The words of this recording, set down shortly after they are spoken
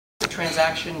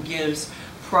transaction gives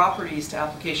properties to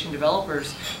application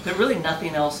developers that really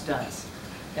nothing else does.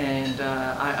 And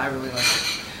I really like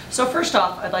it. So first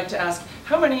off, I'd like to ask,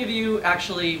 how many of you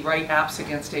actually write apps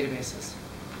against databases?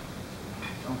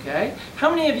 Okay.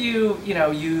 How many of you,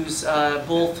 use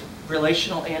both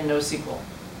relational and NoSQL?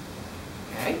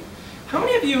 Okay. How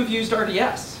many of you have used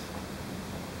RDS?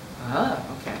 Ah,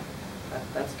 okay.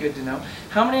 That's good to know.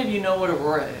 How many of you know what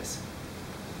Aurora is?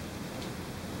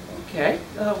 Okay,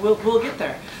 we'll get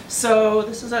there. So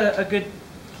this is a good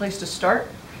place to start.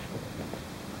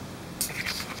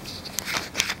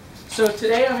 So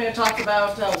today I'm going to talk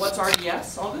about what's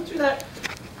RDS. I'll go through that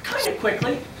kind of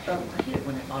quickly. I hate it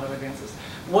when it auto-advances.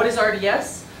 What is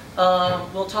RDS?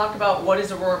 We'll talk about what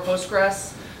is Aurora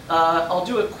Postgres. I'll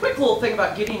do a quick little thing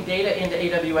about getting data into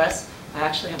AWS. I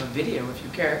actually have a video if you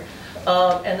care.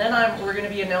 And then we're going to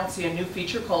be announcing a new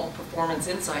feature called Performance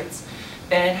Insights.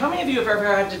 And how many of you have ever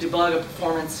had to debug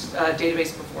a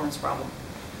database performance problem?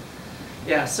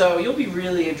 Yeah, so you'll be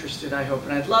really interested, I hope,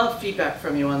 and I'd love feedback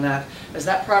from you on that, as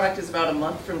that product is about a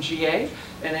month from GA,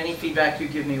 and any feedback you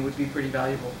give me would be pretty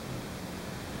valuable.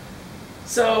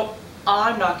 So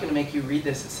I'm not going to make you read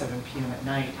this at 7 p.m. at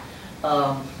night.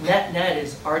 Net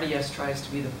is RDS tries to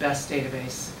be the best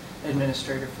database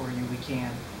administrator for you we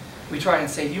can. We try and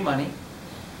save you money.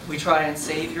 We try and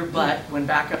save your butt when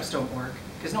backups don't work,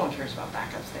 because no one cares about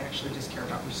backups. They actually just care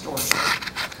about restoring.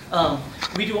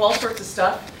 We do all sorts of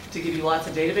stuff to give you lots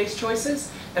of database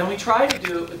choices, and we try to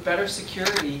do it with better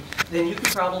security than you could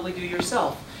probably do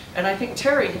yourself. And I think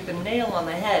Terry hit the nail on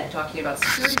the head talking about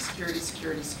security, security,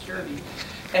 security, security.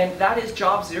 And that is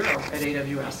job zero at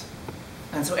AWS.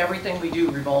 And so everything we do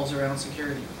revolves around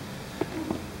security.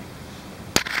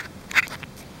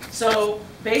 So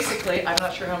basically, I'm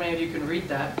not sure how many of you can read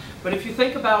that, but if you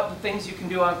think about the things you can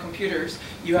do on computers,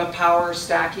 you have power,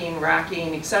 stacking,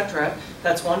 racking, etc.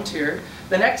 That's one tier.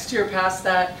 The next tier past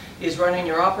that is running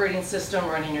your operating system,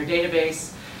 running your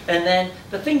database, and then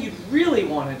the thing you'd really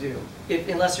want to do,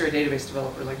 unless you're a database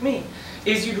developer like me,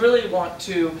 is you'd really want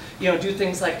to do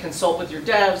things like consult with your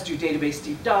devs, do database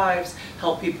deep dives,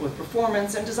 help people with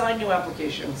performance, and design new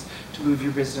applications to move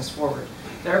your business forward.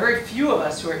 There are very few of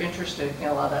us who are interested in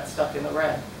a lot of that stuff in the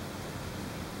red.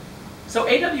 So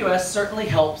AWS certainly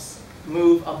helps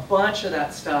move a bunch of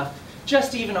that stuff,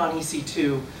 just even on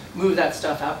EC2, move that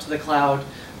stuff out to the cloud,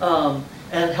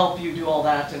 and help you do all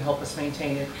that and help us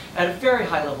maintain it at a very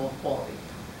high level of quality.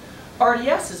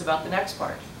 RDS is about the next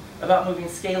part, about moving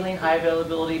scaling, high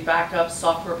availability, backups,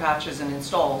 software patches, and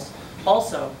installs,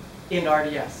 also in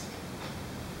RDS,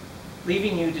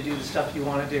 leaving you to do the stuff you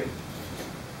want to do.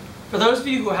 For those of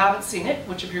you who haven't seen it,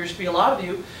 which appears to be a lot of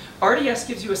you, RDS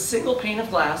gives you a single pane of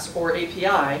glass, or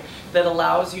API, that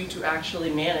allows you to actually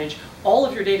manage all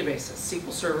of your databases,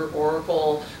 SQL Server,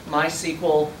 Oracle,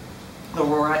 MySQL,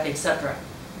 Aurora, etc.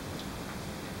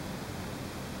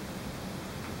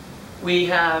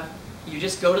 You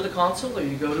just go to the console or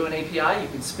you go to an API, you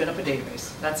can spin up a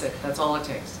database. That's it. That's all it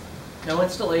takes. No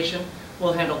installation.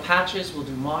 We'll handle patches. We'll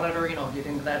do monitoring. I'll get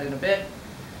into that in a bit.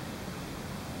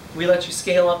 We let you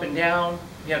scale up and down.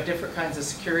 We have different kinds of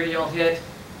security I'll hit.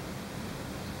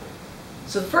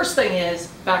 So the first thing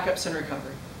is backups and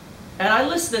recovery. And I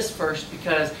list this first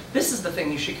because this is the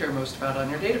thing you should care most about on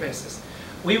your databases.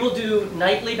 We will do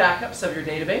nightly backups of your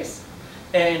database,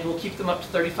 and we'll keep them up to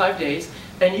 35 days.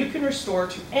 And you can restore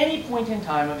to any point in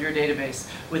time of your database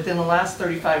within the last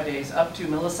 35 days up to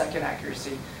millisecond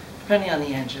accuracy, depending on the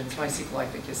engines. MySQL, I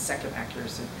think, is second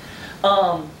accuracy.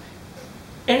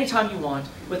 Anytime you want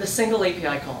with a single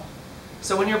API call.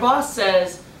 So when your boss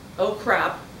says, oh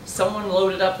crap, someone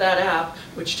loaded up that app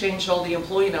which changed all the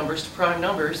employee numbers to prime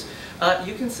numbers,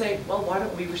 you can say, well, why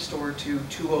don't we restore to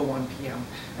 2:01 p.m.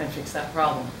 and fix that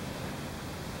problem.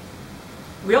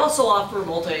 We also offer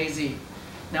multi-AZ.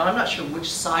 Now I'm not sure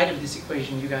which side of this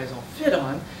equation you guys all fit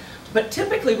on, but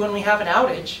typically when we have an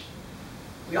outage,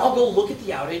 we all go look at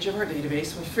the outage of our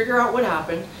database, and we figure out what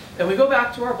happened, and we go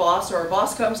back to our boss, or our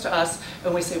boss comes to us,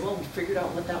 and we say, well, we figured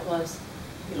out what that was.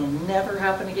 It'll never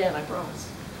happen again, I promise.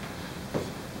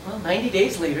 Well, 90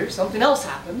 days later, something else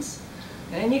happens,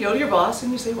 and you go to your boss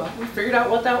and you say, well, we figured out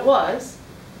what that was,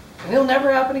 and it'll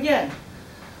never happen again.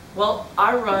 Well,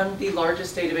 I run the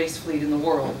largest database fleet in the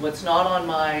world. What's not on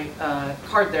my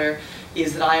card there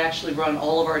is that I actually run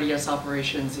all of RDS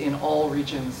operations in all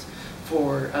regions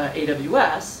for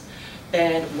AWS.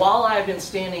 And while I've been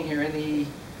standing here, in the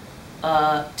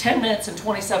 10 minutes and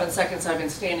 27 seconds I've been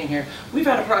standing here, we've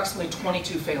had approximately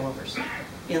 22 failovers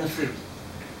in the fleet.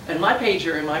 And my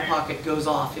pager in my pocket goes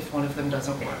off if one of them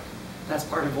doesn't work. That's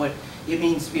part of what it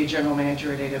means to be a general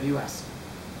manager at AWS.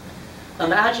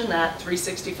 Imagine that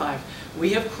 365.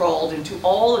 We have crawled into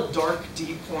all the dark,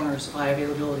 deep corners of high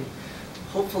availability,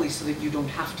 hopefully so that you don't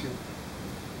have to.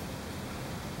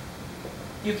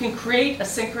 You can create a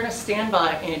synchronous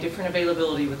standby in a different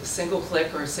availability with a single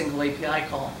click or a single API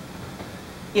call.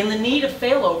 In the need of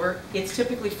failover, it's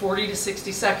typically 40 to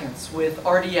 60 seconds with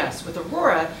RDS. With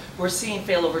Aurora, we're seeing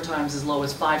failover times as low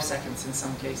as 5 seconds in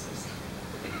some cases.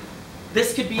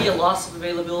 This could be a loss of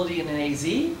availability in an AZ.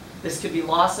 This could be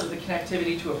loss of the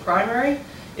connectivity to a primary.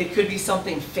 It could be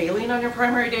something failing on your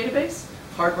primary database.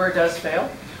 Hardware does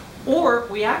fail. Or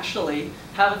we actually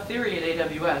have a theory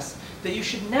at AWS that you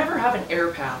should never have an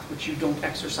air path which you don't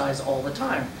exercise all the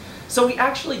time. So we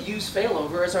actually use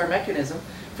failover as our mechanism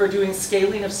for doing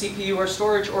scaling of CPU or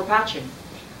storage or patching.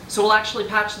 So we'll actually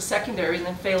patch the secondary and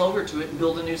then fail over to it and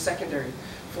build a new secondary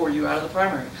for you out of the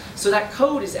primary. So that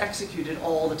code is executed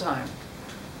all the time.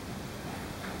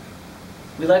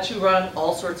 We let you run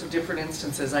all sorts of different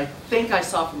instances. I think I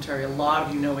saw from Terry, a lot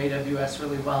of you know AWS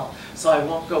really well, so I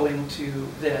won't go into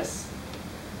this.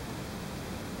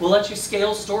 We'll let you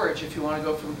scale storage if you want to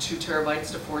go from 2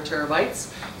 terabytes to 4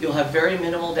 terabytes. You'll have very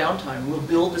minimal downtime. We'll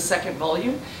build the second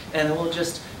volume, and then we'll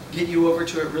just get you over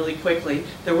to it really quickly.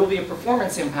 There will be a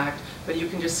performance impact, but you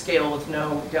can just scale with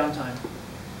no downtime.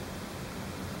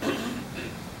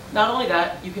 Not only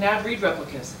that, you can add read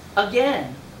replicas,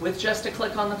 again, with just a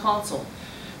click on the console.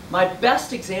 My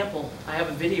best example, I have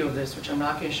a video of this, which I'm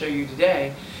not going to show you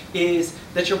today, is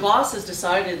that your boss has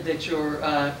decided that your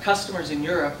customers in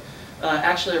Europe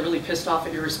actually are really pissed off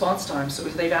at your response time, so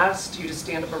they've asked you to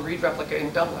stand up a read replica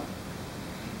in Dublin.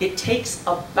 It takes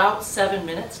about 7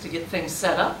 minutes to get things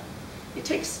set up. It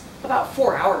takes about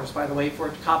 4 hours, by the way, for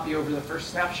it to copy over the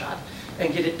first snapshot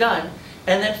and get it done.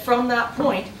 And then from that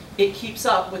point, it keeps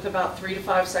up with about 3 to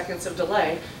 5 seconds of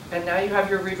delay, and now you have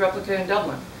your read replica in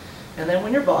Dublin. And then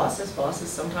when your boss, as bosses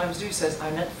sometimes do, says,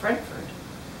 I'm at Frankfurt,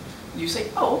 you say,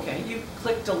 oh, okay. You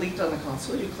click delete on the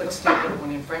console, you click stand up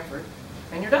one in Frankfurt,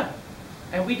 and you're done.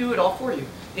 And we do it all for you,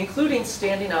 including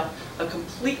standing up a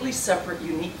completely separate,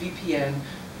 unique VPN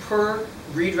per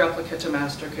read replica to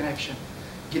master connection.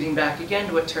 Getting back again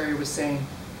to what Terry was saying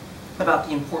about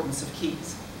the importance of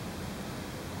keys.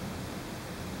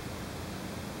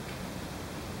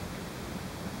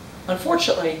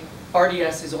 Unfortunately,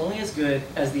 RDS is only as good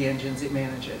as the engines it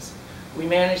manages. We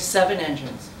manage 7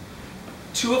 engines.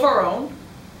 2 of our own,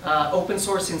 open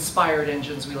source inspired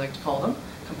engines we like to call them,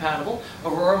 compatible,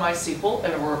 Aurora MySQL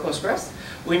and Aurora Postgres.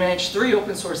 We manage 3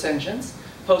 open source engines,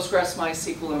 Postgres,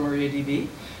 MySQL, and MariaDB.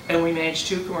 And we manage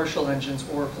 2 commercial engines,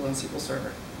 Oracle and SQL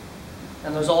Server.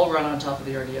 And those all run on top of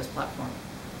the RDS platform.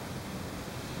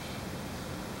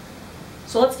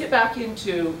 So let's get back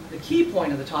into the key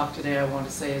point of the talk today. I want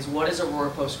to say is, what is Aurora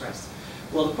Postgres?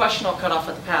 Well, the question I'll cut off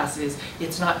at the pass is,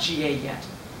 it's not GA yet.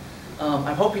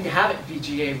 I'm hoping to have it be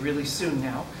GA really soon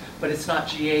now, but it's not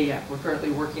GA yet. We're currently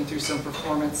working through some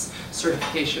performance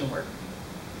certification work.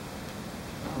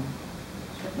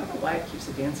 I don't know why it keeps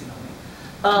dancing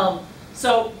on me.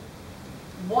 So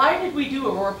why did we do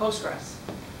Aurora Postgres?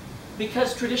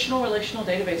 Because traditional relational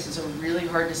databases are really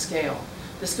hard to scale.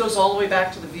 This goes all the way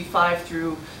back to the V5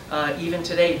 through even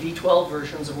today, V12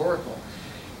 versions of Oracle.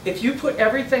 If you put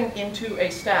everything into a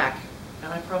stack,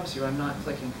 and I promise you I'm not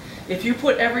clicking, if you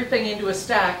put everything into a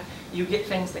stack, you get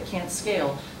things that can't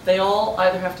scale. They all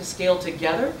either have to scale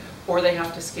together or they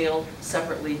have to scale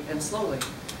separately and slowly.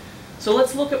 So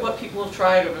let's look at what people have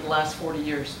tried over the last 40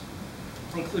 years,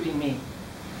 including me.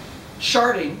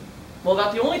 Sharding, well,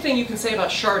 about the only thing you can say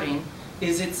about sharding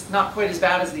is it's not quite as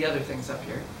bad as the other things up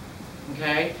here.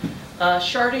 Okay?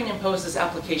 Sharding imposes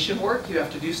application work. You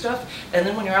have to do stuff. And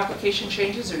then when your application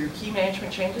changes or your key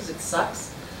management changes, it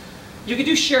sucks. You could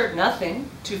do shared nothing,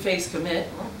 2-phase commit.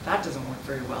 Well, that doesn't work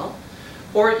very well.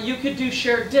 Or you could do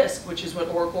shared disk, which is what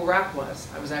Oracle RAC was.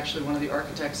 I was actually one of the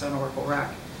architects on Oracle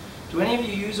RAC. Do any of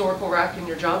you use Oracle RAC in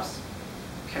your jobs?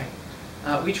 Okay.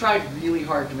 We tried really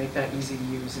hard to make that easy to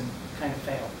use and kind of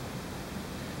failed.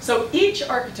 So each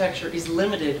architecture is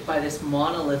limited by this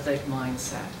monolithic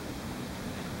mindset.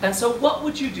 And so what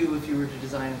would you do if you were to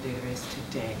design a database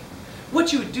today?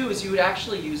 What you would do is you would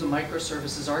actually use a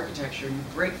microservices architecture.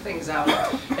 You'd break things out,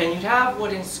 and you'd have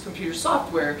what in computer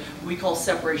software we call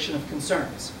separation of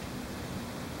concerns.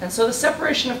 And so the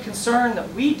separation of concern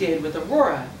that we did with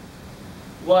Aurora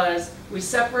was we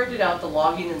separated out the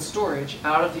logging and storage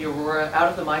out of the Aurora, out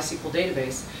of the MySQL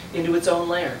database into its own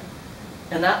layer.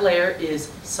 And that layer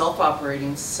is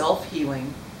self-operating,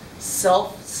 self-healing,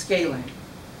 self-scaling,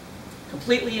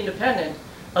 completely independent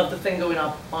of the thing going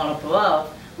up above,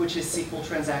 which is SQL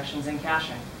transactions and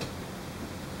caching.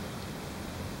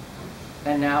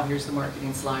 And now here's the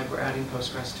marketing slide. We're adding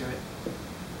Postgres to it,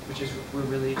 which is we're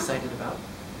really excited about.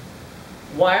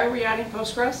 Why are we adding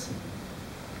Postgres?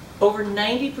 Over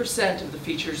 90% of the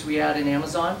features we add in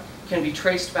Amazon can be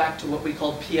traced back to what we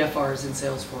call PFRs in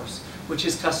Salesforce, which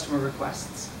is customer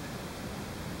requests.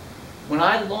 When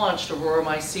I launched Aurora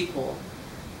MySQL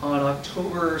on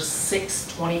October 6,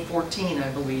 2014, I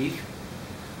believe,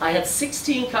 I had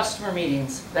 16 customer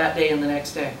meetings that day and the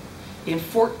next day. In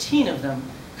 14 of them,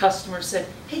 customers said,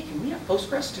 hey, can we have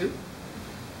Postgres too?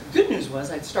 The good news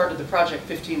was I'd started the project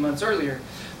 15 months earlier,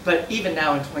 but even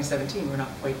now in 2017, we're not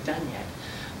quite done yet.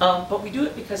 But we do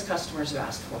it because customers have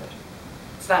asked for it.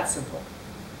 It's that simple.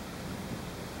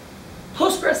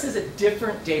 Postgres is a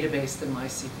different database than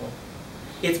MySQL.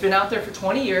 It's been out there for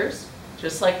 20 years,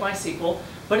 just like MySQL,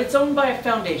 but it's owned by a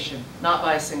foundation, not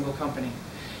by a single company.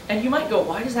 And you might go,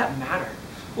 why does that matter?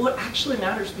 Well, it actually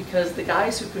matters because the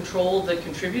guys who control the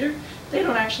contributor, they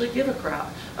don't actually give a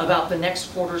crap about the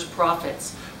next quarter's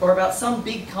profits or about some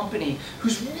big company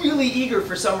who's really eager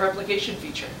for some replication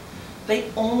feature.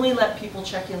 They only let people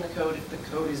check in the code if the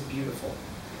code is beautiful.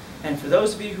 And for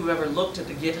those of you who ever looked at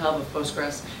the GitHub of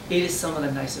Postgres, it is some of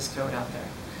the nicest code out there.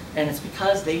 And it's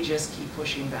because they just keep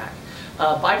pushing back.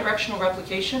 Bidirectional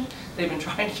replication, they've been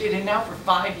trying to get in now for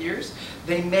 5 years.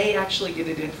 They may actually get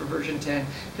it in for version 10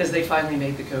 because they finally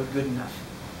made the code good enough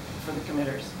for the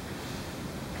committers.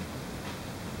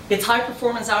 It's high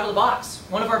performance out of the box.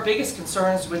 One of our biggest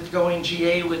concerns with going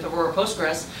GA with Aurora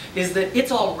Postgres is that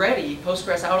it's already,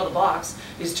 Postgres out of the box,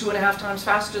 is 2.5 times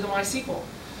faster than MySQL.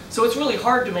 So it's really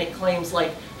hard to make claims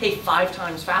like, hey, 5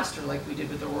 times faster like we did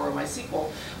with Aurora MySQL.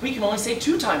 We can only say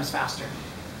 2 times faster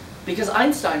because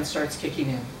Einstein starts kicking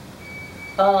in.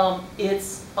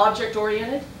 It's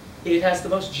object-oriented. It has the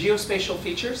most geospatial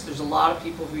features. There's a lot of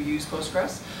people who use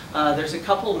Postgres. There's a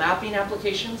couple mapping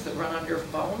applications that run on your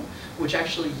phone which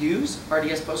actually use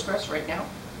RDS Postgres right now.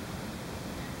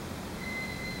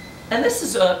 And this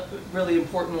is a really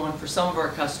important one for some of our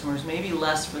customers, maybe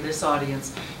less for this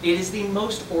audience. It is the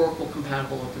most Oracle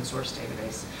compatible open source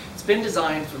database. It's been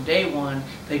designed from day one.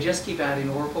 They just keep adding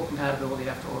Oracle compatibility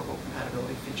after Oracle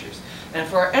compatibility features. And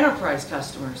for our enterprise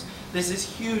customers, this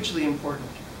is hugely important.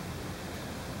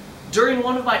 During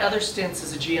one of my other stints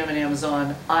as a GM at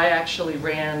Amazon, I actually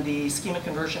ran the schema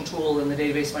conversion tool in the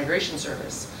database migration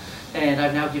service. And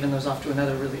I've now given those off to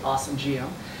another really awesome GM.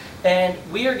 And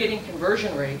we are getting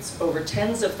conversion rates over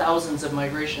tens of thousands of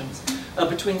migrations of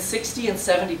between 60 and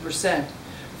 70%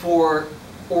 for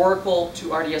Oracle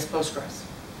to RDS Postgres.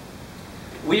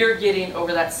 We are getting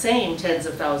over that same tens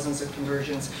of thousands of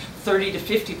conversions, 30 to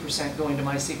 50% going to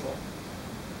MySQL.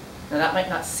 Now that might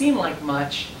not seem like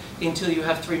much until you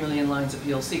have 3 million lines of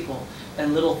PL SQL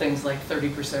and little things like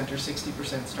 30% or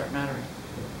 60% start mattering.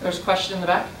 There's a question in the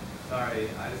back? Sorry,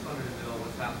 I just wanted to know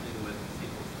what's happening with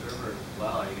SQL Server as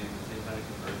well. Are you getting the same kind of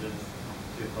conversions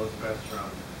to Postgres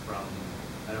from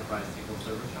enterprise SQL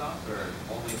Server shops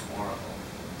or only from Oracle?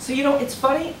 So you know, it's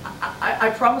funny, I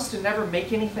promise to never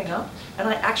make anything up, and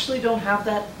I actually don't have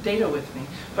that data with me.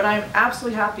 But I'm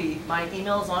absolutely happy, my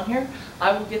email is on here.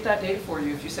 I will get that data for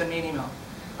you if you send me an email.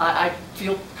 I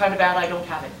feel kind of bad I don't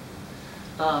have it.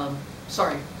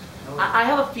 Sorry. I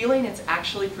have a feeling it's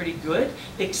actually pretty good,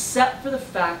 except for the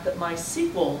fact that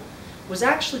MySQL was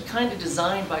actually kind of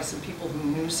designed by some people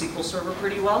who knew SQL Server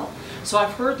pretty well. So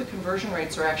I've heard the conversion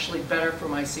rates are actually better for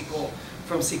MySQL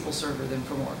from SQL Server than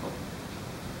from Oracle,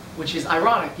 which is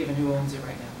ironic given who owns it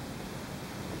right now.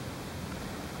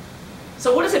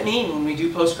 So what does it mean when we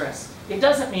do Postgres? It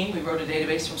doesn't mean we wrote a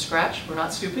database from scratch. We're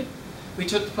not stupid. We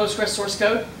took the Postgres source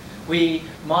code, we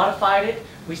modified it,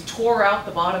 we tore out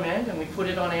the bottom end, and we put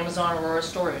it on Amazon Aurora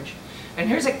storage. And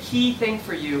here's a key thing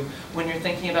for you when you're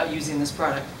thinking about using this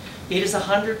product. It is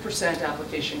 100%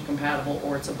 application compatible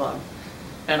or it's a bug.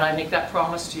 And I make that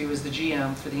promise to you as the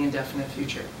GM for the indefinite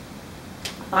future.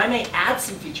 I may add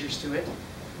some features to it,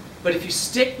 but if you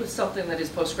stick with something that is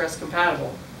Postgres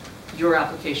compatible, your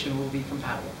application will be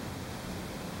compatible.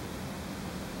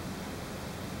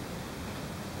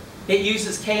 It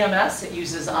uses KMS, it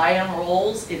uses IAM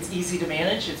roles, it's easy to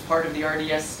manage, it's part of the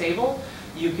RDS stable.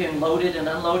 You can load it and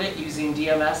unload it using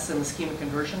DMS and the schema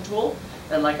conversion tool.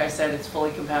 And like I said, it's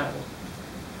fully compatible.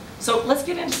 So let's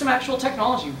get into some actual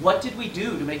technology. What did we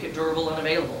do to make it durable and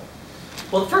available?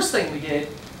 Well, the first thing we did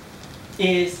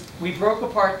is we broke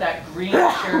apart that green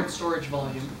shared storage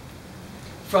volume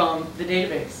from the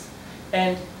database.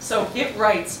 And so it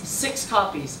writes 6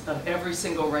 copies of every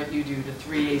single write you do to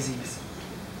 3 AZs.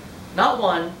 Not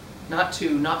 1, not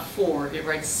 2, not 4, it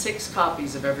writes 6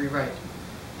 copies of every write.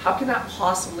 How can that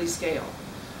possibly scale?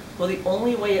 Well, the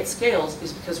only way it scales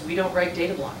is because we don't write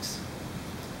data blocks.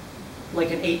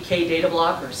 like an 8K data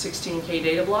block or a 16K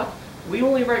data block, we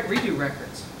only write redo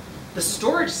records. The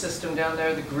storage system down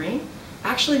there, the green,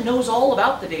 actually knows all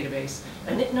about the database,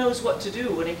 and it knows what to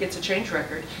do when it gets a change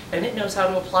record, and it knows how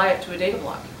to apply it to a data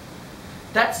block.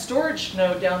 That storage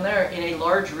node down there in a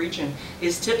large region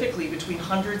is typically between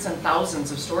hundreds and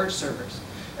thousands of storage servers.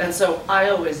 And so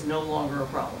I/O is no longer a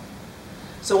problem.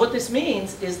 So what this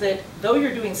means is that though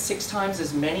you're doing 6 times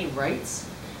as many writes,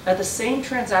 at the same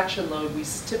transaction load, we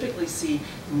typically see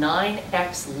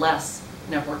 9x less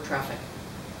network traffic,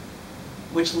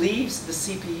 which leaves the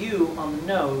CPU on the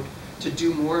node to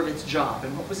do more of its job.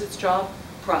 And what was its job?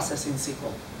 Processing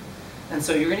SQL. And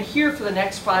so you're going to hear for the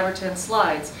next 5 or 10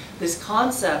 slides this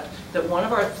concept that one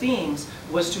of our themes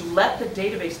was to let the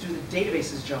database do the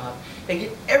database's job and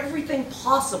get everything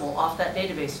possible off that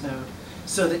database node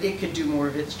so that it could do more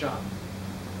of its job.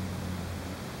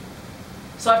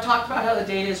 So I've talked about how the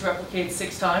data is replicated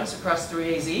 6 times across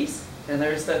 3 AZs, and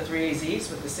there's the 3 AZs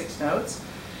with the 6 nodes.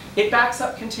 It backs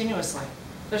up continuously.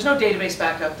 There's no database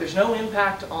backup. There's no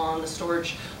impact on the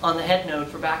storage on the head node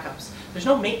for backups. There's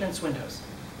no maintenance windows.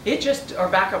 Or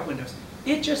backup windows.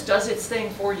 It just does its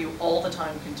thing for you all the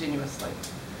time continuously.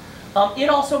 It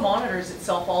also monitors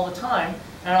itself all the time,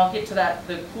 and I'll get to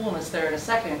the coolness there in a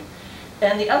second.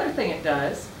 And the other thing it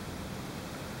does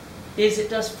is it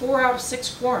does 4 out of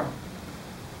 6 quorum.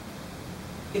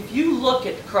 If you look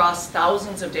across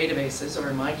thousands of databases, or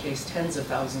in my case, tens of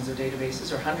thousands of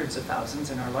databases, or hundreds of thousands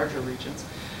in our larger regions,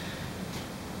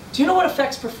 do you know what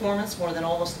affects performance more than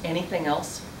almost anything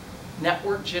else?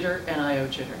 Network jitter and I/O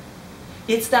jitter.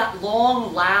 It's that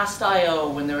long last I/O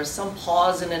when there was some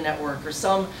pause in a network, or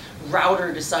some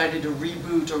router decided to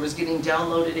reboot, or was getting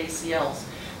downloaded ACLs.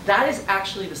 That is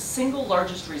actually the single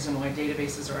largest reason why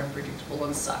databases are unpredictable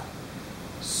and suck.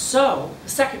 So, the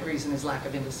second reason is lack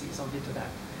of indices. I'll get to that.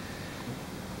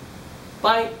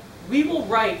 We will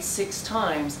write 6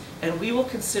 times, and we will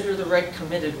consider the write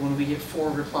committed when we get 4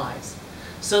 replies.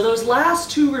 So those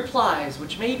last 2 replies,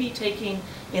 which may be taking,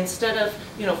 instead of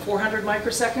 400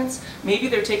 microseconds, maybe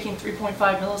they're taking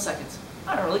 3.5 milliseconds.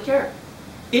 I don't really care.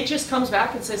 It just comes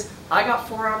back and says, I got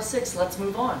 4 out of 6, let's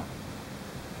move on.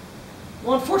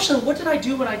 Well, unfortunately, what did I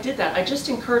do when I did that? I just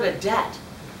incurred a debt.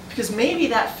 Because maybe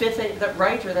that 5th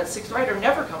write or that 6th write are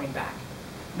never coming back.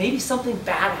 Maybe something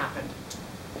bad happened.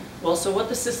 Well, so what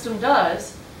the system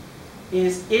does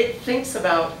is it thinks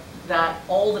about that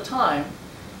all the time,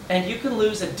 and you can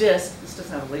lose a disk. This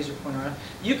doesn't have a laser pointer on it.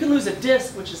 You can lose a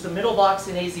disk, which is the middle box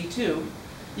in AZ2.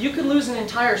 You can lose an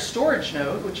entire storage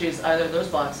node, which is either of those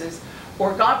boxes,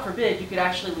 or God forbid, you could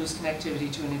actually lose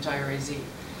connectivity to an entire AZ.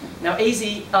 Now,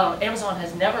 Amazon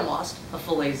has never lost a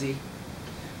full AZ.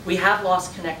 We have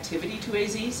lost connectivity to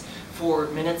AZs for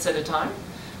minutes at a time,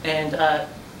 and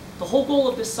the whole goal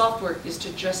of this software is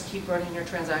to just keep running your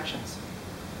transactions.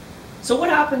 So what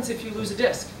happens if you lose a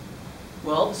disk?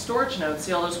 Well, the storage nodes,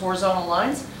 see all those horizontal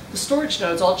lines? The storage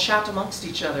nodes all chat amongst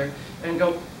each other and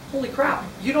go, holy crap,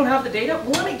 you don't have the data?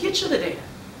 Well, let me get you the data.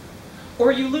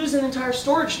 Or you lose an entire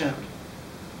storage node.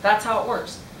 That's how it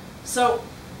works. So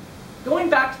going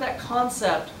back to that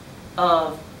concept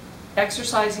of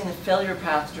exercising the failure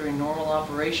path during normal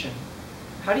operation,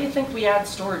 how do you think we add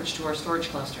storage to our storage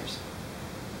clusters?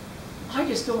 I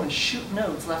just go and shoot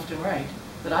nodes left and right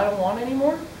that I don't want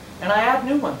anymore, and I add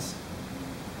new ones.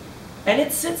 And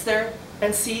it sits there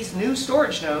and sees new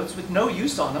storage nodes with no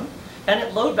use on them, and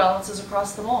it load balances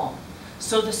across them all.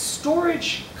 So the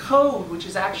storage code, which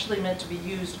is actually meant to be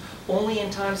used only in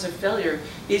times of failure,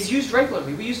 is used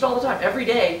regularly. We use it all the time. Every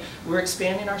day, we're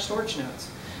expanding our storage nodes.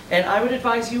 And I would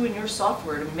advise you in your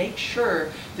software to make sure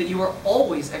that you are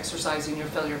always exercising your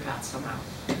failure path somehow,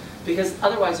 because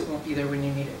otherwise it won't be there when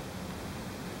you need it.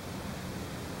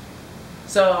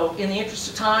 So in the interest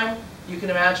of time, you can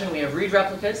imagine we have read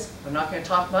replicas. I'm not going to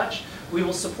talk much. We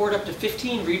will support up to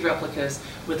 15 read replicas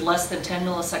with less than 10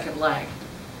 millisecond lag.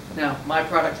 Now, my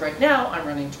product right now, I'm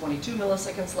running 22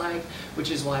 milliseconds lag, which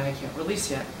is why I can't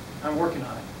release yet. I'm working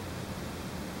on it.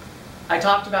 I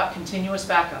talked about continuous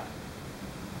backup.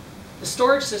 The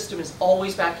storage system is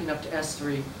always backing up to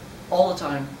S3 all the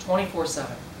time,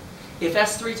 24/7. If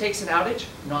S3 takes an outage,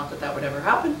 not that that would ever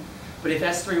happen, but if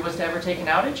S3 was to ever take an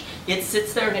outage, it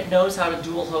sits there and it knows how to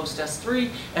dual host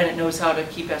S3, and it knows how to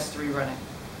keep S3 running.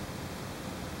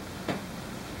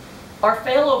 Our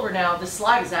failover now, this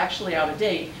slide is actually out of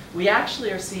date. We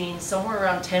actually are seeing somewhere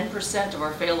around 10% of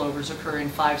our failovers occur in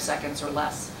 5 seconds or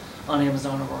less on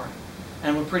Amazon Aurora.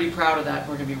 And we're pretty proud of that.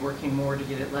 We're going to be working more to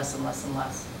get it less and less and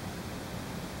less.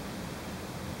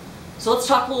 So let's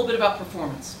talk a little bit about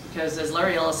performance, because as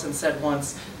Larry Ellison said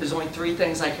once, there's only 3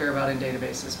 things I care about in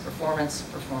databases: performance,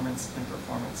 performance, and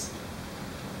performance.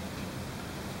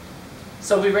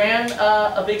 So we ran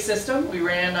a big system. We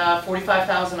ran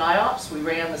 45,000 IOPS. We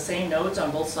ran the same nodes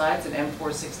on both sides in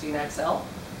M416XL.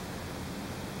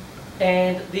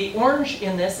 And the orange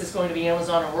in this is going to be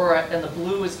Amazon Aurora, and the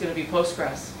blue is going to be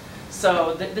Postgres.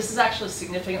 So this is actually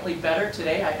significantly better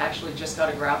today. I actually just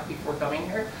got a graph before coming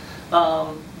here.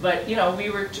 But you know, we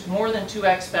were more than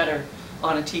 2x better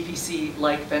on a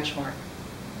TPC-like benchmark.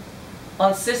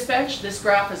 On Sysbench, this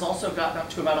graph has also gotten up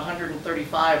to about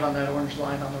 135 on that orange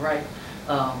line on the right.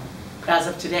 As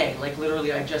of today, like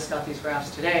literally I just got these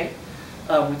graphs today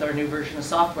with our new version of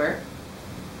software.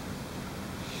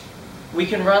 We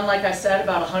can run, like I said,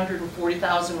 about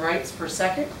 140,000 writes per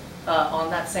second on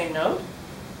that same node.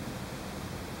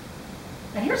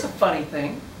 And here's a funny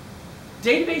thing.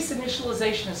 Database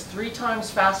initialization is 3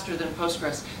 times faster than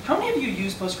Postgres. How many of you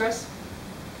use Postgres?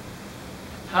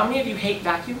 How many of you hate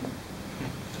vacuum?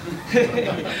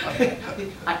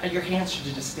 Your hands should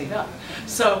have just stayed up.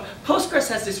 So Postgres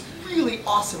has this really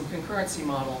awesome concurrency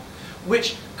model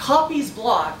which copies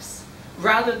blocks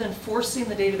rather than forcing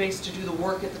the database to do the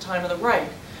work at the time of the write.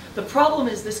 The problem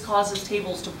is this causes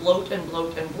tables to bloat and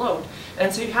bloat and bloat,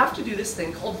 and so you have to do this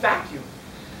thing called vacuum.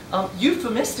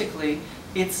 Euphemistically,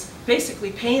 it's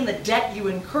basically paying the debt you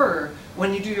incur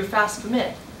when you do your fast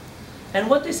commit. And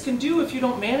what this can do if you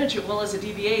don't manage it well as a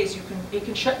DBA is it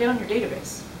can shut down your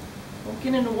database. I won't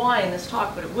get into why in this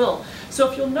talk, but it will.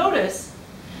 So if you'll notice,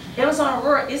 Amazon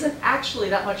Aurora isn't actually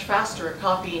that much faster at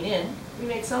copying in. We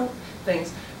made some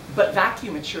things, but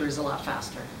vacuum it sure is a lot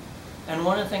faster. And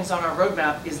one of the things on our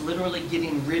roadmap is literally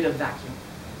getting rid of vacuum,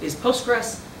 is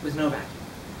Postgres with no vacuum.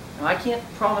 Now I can't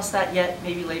promise that yet,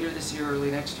 maybe later this year or early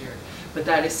next year, but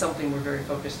that is something we're very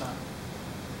focused on.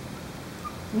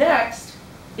 Next,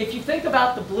 if you think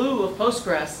about the blue of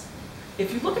Postgres,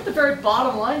 if you look at the very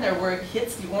bottom line there where it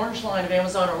hits the orange line of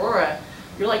Amazon Aurora,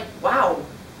 you're like, wow,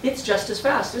 it's just as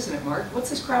fast, isn't it, Mark? What's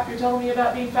this crap you're telling me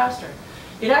about being faster?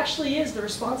 It actually is. The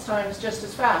response time is just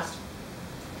as fast.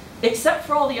 Except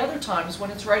for all the other times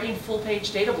when it's writing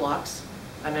full-page data blocks,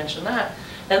 I mentioned that,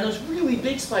 and those really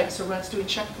big spikes are when it's doing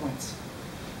checkpoints.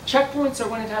 Checkpoints are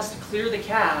when it has to clear the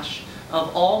cache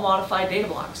of all modified data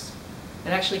blocks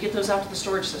and actually get those out to the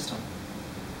storage system.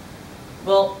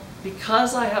 Well,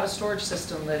 because I have a storage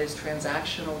system that is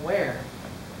transaction aware,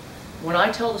 when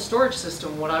I tell the storage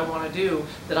system what I want to do,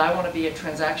 that I want to be at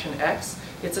transaction X,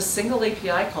 it's a single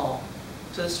API call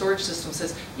to the storage system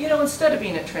says, you know, instead of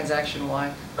being at transaction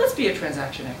Y, let's be at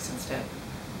transaction X instead.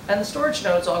 And the storage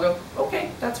nodes all go,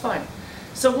 okay, that's fine.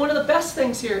 So one of the best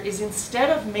things here is instead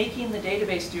of making the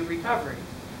database do recovery,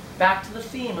 back to the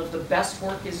theme of the best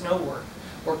work is no work,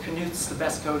 or Knuth's the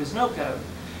best code is no code,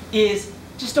 is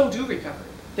just don't do recovery.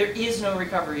 There is no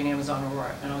recovery in Amazon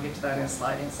Aurora, and I'll get to that in a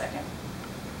slide in a second.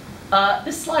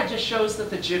 This slide just shows that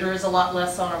the jitter is a lot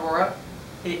less on Aurora.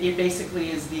 It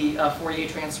basically is the Fourier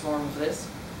transform of this.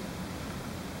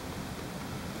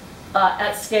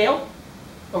 At scale,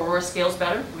 Aurora scales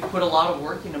better. We put a lot of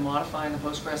work into modifying the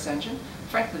Postgres engine.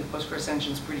 Frankly, the Postgres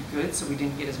engine is pretty good, so we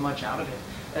didn't get as much out of it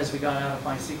as we got out of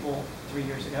MySQL 3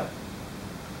 years ago.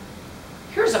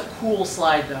 Here's a cool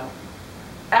slide, though.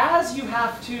 As you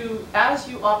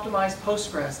optimize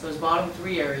Postgres, those bottom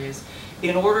 3 areas,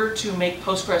 in order to make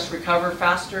Postgres recover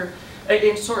faster,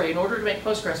 in order to make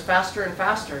Postgres faster and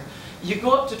faster, you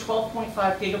go up to 12.5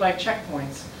 gigabyte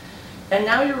checkpoints, and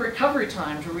now your recovery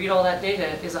time to read all that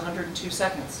data is 102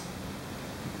 seconds.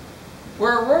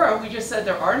 Where Aurora, we just said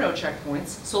there are no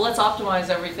checkpoints, so let's optimize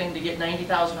everything to get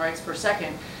 90,000 writes per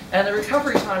second, and the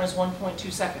recovery time is 1.2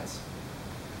 seconds.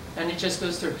 And it just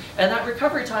goes through. And that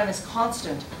recovery time is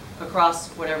constant across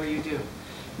whatever you do.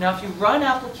 Now, if you run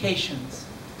applications,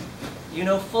 you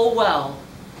know full well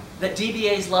that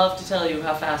DBAs love to tell you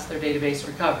how fast their database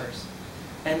recovers.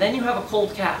 And then you have a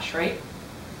cold cache, right?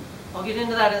 I'll get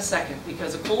into that in a second,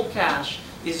 because a cold cache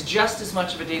is just as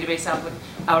much of a database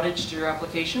outage to your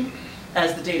application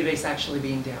as the database actually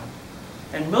being down.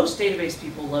 And most database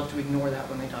people love to ignore that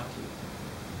when they talk to you.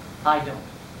 I don't.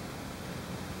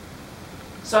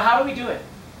 So how do we do it?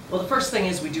 Well, the first thing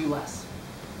is we do less.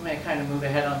 I'm going to kind of move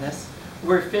ahead on this.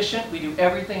 We're efficient. We do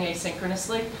everything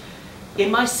asynchronously.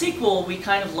 In MySQL, we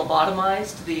kind of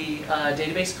lobotomized the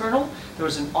database kernel. There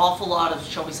was an awful lot of,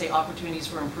 shall we say, opportunities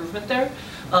for improvement there.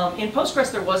 In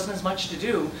Postgres, there wasn't as much to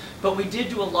do, but we did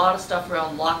do a lot of stuff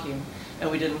around locking, and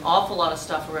we did an awful lot of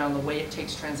stuff around the way it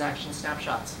takes transaction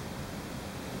snapshots.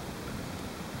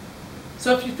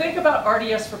 So if you think about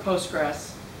RDS for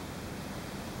Postgres,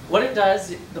 what it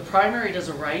does, the primary does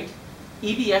a write.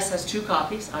 EBS has 2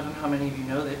 copies. I don't know how many of you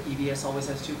know that EBS always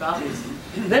has 2 copies.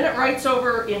 Then it writes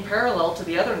over in parallel to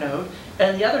the other node,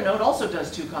 and the other node also does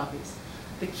 2 copies.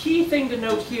 The key thing to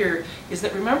note here is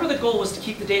that remember the goal was to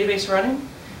keep the database running?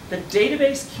 The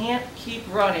database can't keep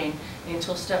running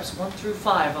until steps 1 through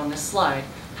 5 on this slide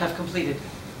have completed.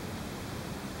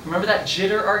 Remember that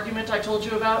jitter argument I told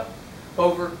you about?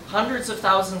 Over hundreds of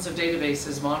thousands of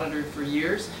databases monitored for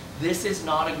years. This is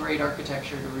not a great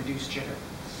architecture to reduce jitter.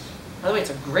 By the way, it's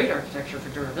a great architecture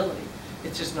for durability.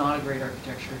 It's just not a great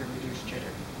architecture to reduce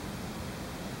jitter.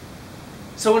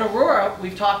 So in Aurora,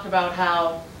 we've talked about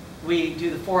how we do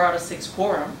the 4 out of 6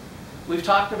 quorum. We've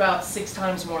talked about 6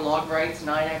 times more log writes,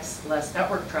 9x less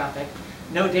network traffic,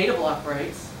 no data block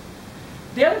writes.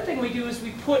 The other thing we do is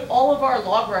we put all of our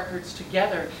log records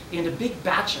together into big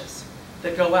batches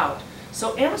that go out.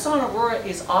 So Amazon Aurora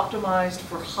is optimized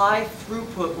for high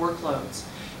throughput workloads.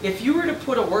 If you were to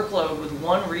put a workload with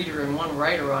 1 reader and 1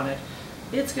 writer on it,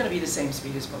 it's going to be the same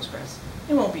speed as Postgres.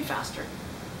 It won't be faster.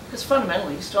 Because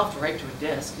fundamentally, you still have to write to a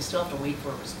disk. You still have to wait for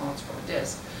a response from a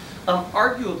disk.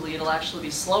 Arguably, it'll actually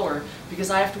be slower because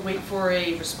I have to wait for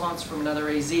a response from another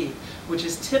AZ, which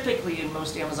is typically in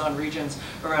most Amazon regions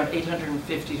around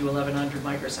 850 to 1100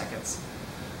 microseconds.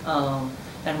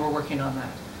 And we're working on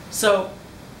that. So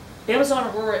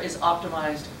Amazon Aurora is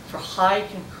optimized for high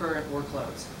concurrent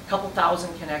workloads, a couple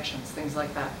thousand connections, things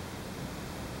like that.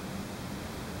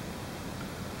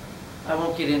 I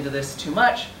won't get into this too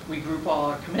much. We group all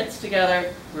our commits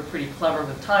together. We're pretty clever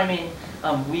with timing.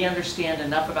 We understand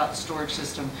enough about the storage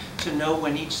system to know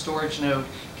when each storage node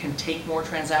can take more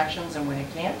transactions and when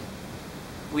it can't.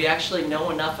 We actually know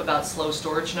enough about slow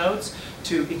storage nodes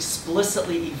to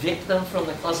explicitly evict them from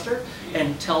the cluster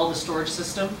and tell the storage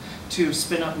system to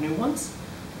spin up new ones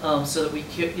so that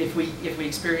if we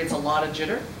experience a lot of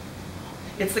jitter.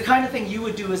 It's the kind of thing you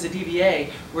would do as a DBA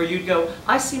where you'd go,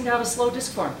 I seem to have a slow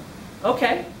disk farm.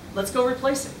 Okay, let's go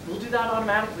replace it. We'll do that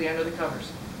automatically under the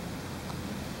covers.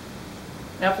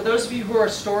 Now for those of you who are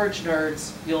storage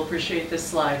nerds, you'll appreciate this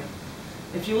slide.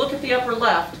 If you look at the upper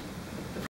left,